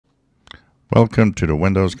Welcome to the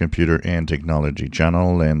Windows Computer and Technology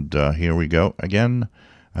channel, and here we go again.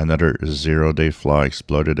 Another zero-day flaw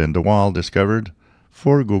exploded in the wild discovered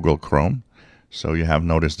for Google Chrome. So you have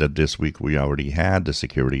noticed that this week we already had the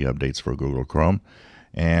security updates for Google Chrome,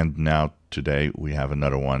 and now today we have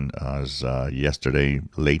another one as yesterday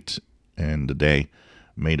late in the day,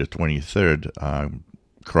 May the 23rd,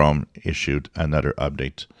 Chrome issued another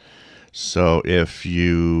update. So if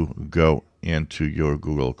you go into your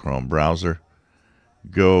Google Chrome browser,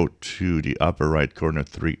 go to the upper right corner,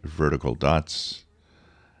 3 vertical dots,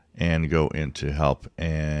 and go into Help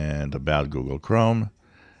and About Google Chrome.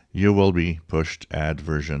 You will be pushed at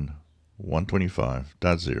version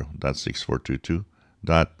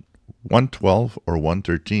 125.0.6422.112 or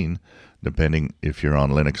 113, depending if you're on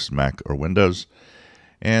Linux, Mac, or Windows.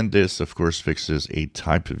 And this, of course, fixes a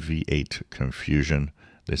type V8 confusion.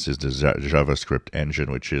 This is the JavaScript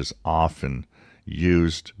engine, which is often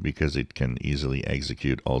used because it can easily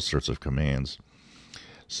execute all sorts of commands.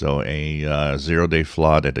 So a zero-day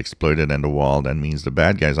flaw that exploited in the wild, that means the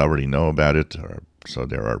bad guys already know about it. So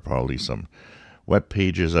there are probably some web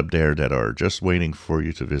pages up there that are just waiting for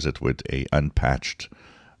you to visit with a unpatched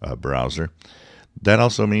browser. That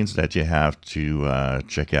also means that you have to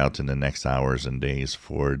check out in the next hours and days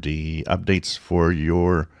for the updates for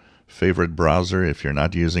your favorite browser if you're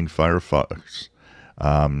not using Firefox,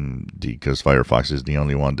 because Firefox is the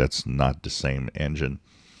only one that's not the same engine.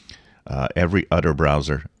 Every other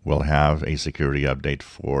browser will have a security update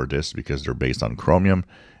for this because they're based on Chromium,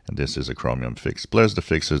 and this is a Chromium fix, plus the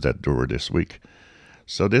fixes that were this week.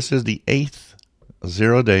 So this is the 8th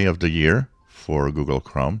zero-day of the year for Google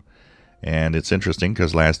Chrome, and it's interesting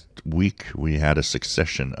because last week we had a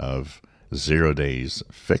succession of 0 days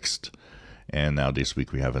fixed. And now this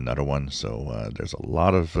week we have another one. So there's a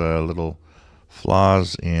lot of little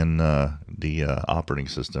flaws in the operating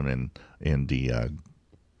system in the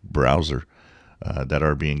browser that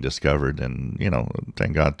are being discovered. And, you know,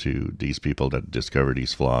 thank God to these people that discover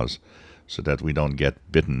these flaws so that we don't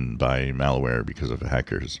get bitten by malware because of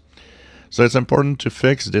hackers. So it's important to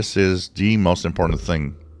fix. This is the most important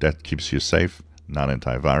thing that keeps you safe, not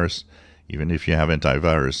antivirus. Even if you have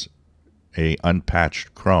antivirus, a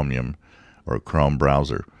unpatched Chromium or Chrome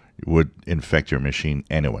browser would infect your machine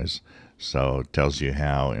anyways. So it tells you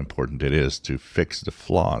how important it is to fix the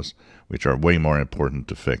flaws, which are way more important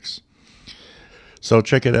to fix. So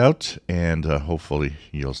check it out, and hopefully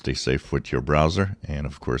you'll stay safe with your browser. And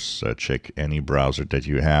of course, check any browser that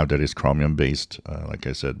you have that is Chromium based, like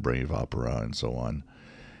I said, Brave, Opera, and so on,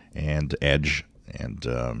 and Edge. And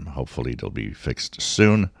hopefully they'll be fixed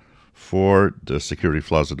soon for the security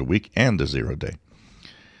flaws of the week and the 0 day.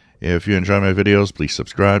 If you enjoy my videos, please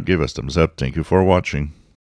subscribe, give us thumbs up. Thank you for watching.